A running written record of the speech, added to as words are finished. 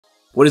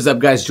What is up,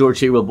 guys? George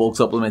here with Bulk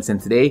Supplements,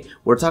 and today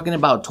we're talking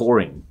about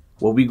taurine.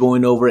 We'll be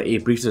going over a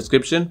brief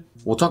description,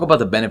 we'll talk about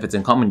the benefits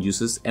and common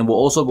uses, and we'll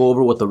also go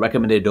over what the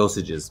recommended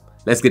dosage is.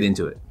 Let's get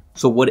into it.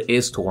 So what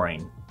is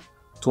taurine?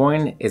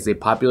 Taurine is a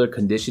popular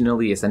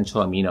conditionally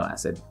essential amino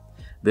acid.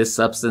 This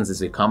substance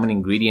is a common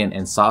ingredient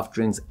in soft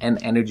drinks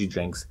and energy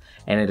drinks,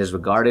 and it is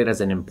regarded as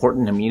an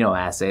important amino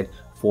acid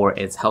for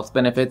its health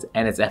benefits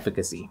and its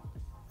efficacy.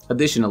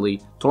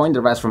 Additionally, taurine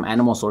derives from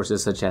animal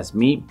sources such as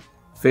meat,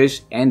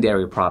 fish, and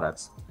dairy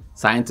products.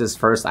 Scientists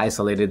first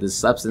isolated this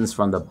substance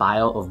from the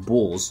bile of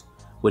bulls,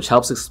 which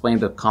helps explain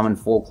the common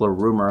folklore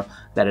rumor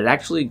that it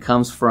actually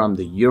comes from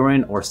the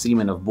urine or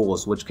semen of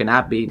bulls, which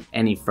cannot be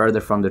any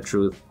further from the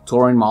truth.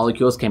 Taurine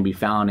molecules can be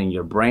found in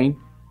your brain,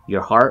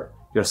 your heart,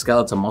 your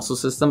skeletal muscle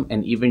system,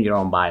 and even your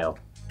own bile.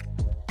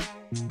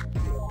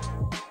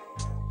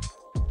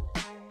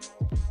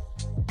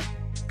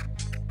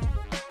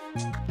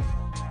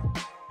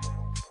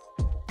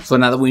 So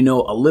now that we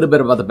know a little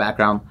bit about the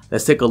background,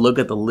 let's take a look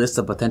at the list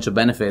of potential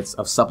benefits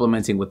of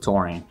supplementing with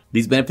taurine.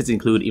 These benefits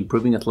include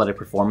improving athletic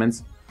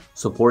performance,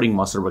 supporting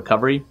muscle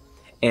recovery,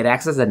 it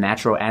acts as a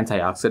natural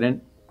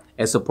antioxidant,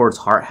 it supports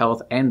heart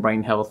health and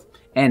brain health,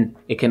 and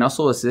it can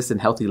also assist in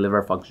healthy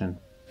liver function.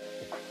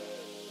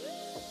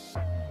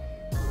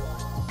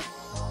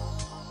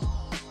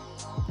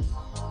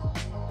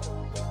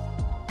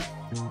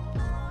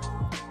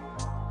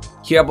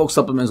 Here at Bulk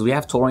Supplements, we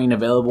have taurine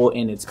available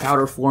in its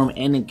powder form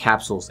and in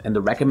capsules, and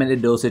the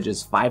recommended dosage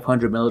is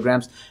 500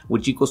 milligrams,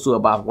 which equals to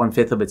about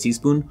 1/5 of a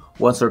teaspoon,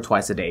 once or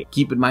twice a day.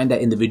 Keep in mind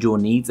that individual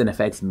needs and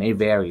effects may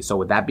vary, so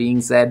with that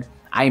being said,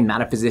 I am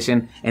not a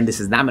physician and this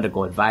is not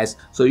medical advice,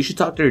 so you should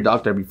talk to your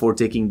doctor before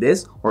taking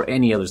this or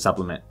any other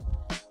supplement.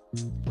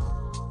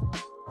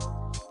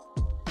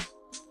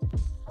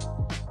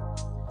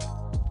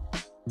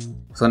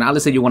 So now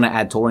let's say you want to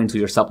add taurine to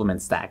your supplement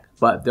stack,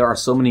 but there are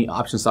so many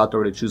options out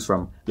there to choose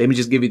from. Let me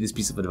just give you this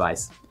piece of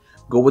advice.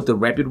 Go with a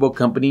reputable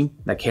company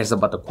that cares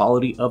about the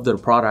quality of their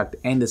product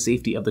and the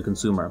safety of the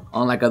consumer.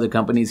 Unlike other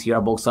companies, here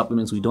at Bulk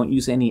Supplements, we don't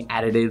use any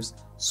additives,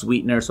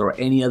 sweeteners, or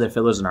any other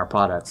fillers in our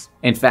products.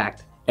 In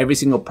fact, every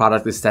single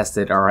product is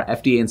tested at our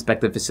FDA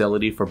inspected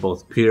facility for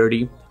both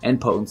purity and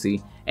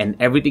potency, and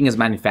everything is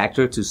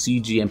manufactured to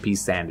CGMP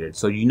standards,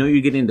 so you know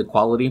you're getting the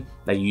quality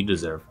that you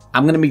deserve.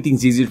 I'm gonna make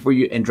things easier for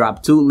you and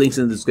drop 2 links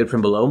in the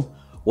description below.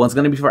 One's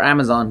gonna be for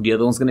Amazon, the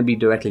other one's gonna be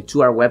directly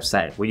to our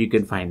website, where you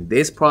can find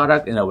this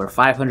product and over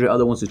 500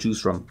 other ones to choose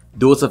from.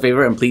 Do us a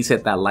favor and please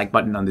hit that like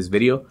button on this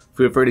video.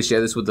 Feel free to share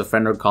this with a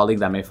friend or colleague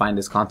that may find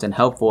this content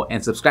helpful,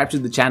 and subscribe to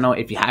the channel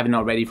if you haven't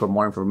already for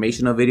more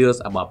informational videos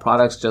about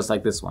products just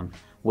like this one.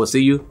 We'll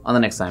see you on the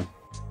next time.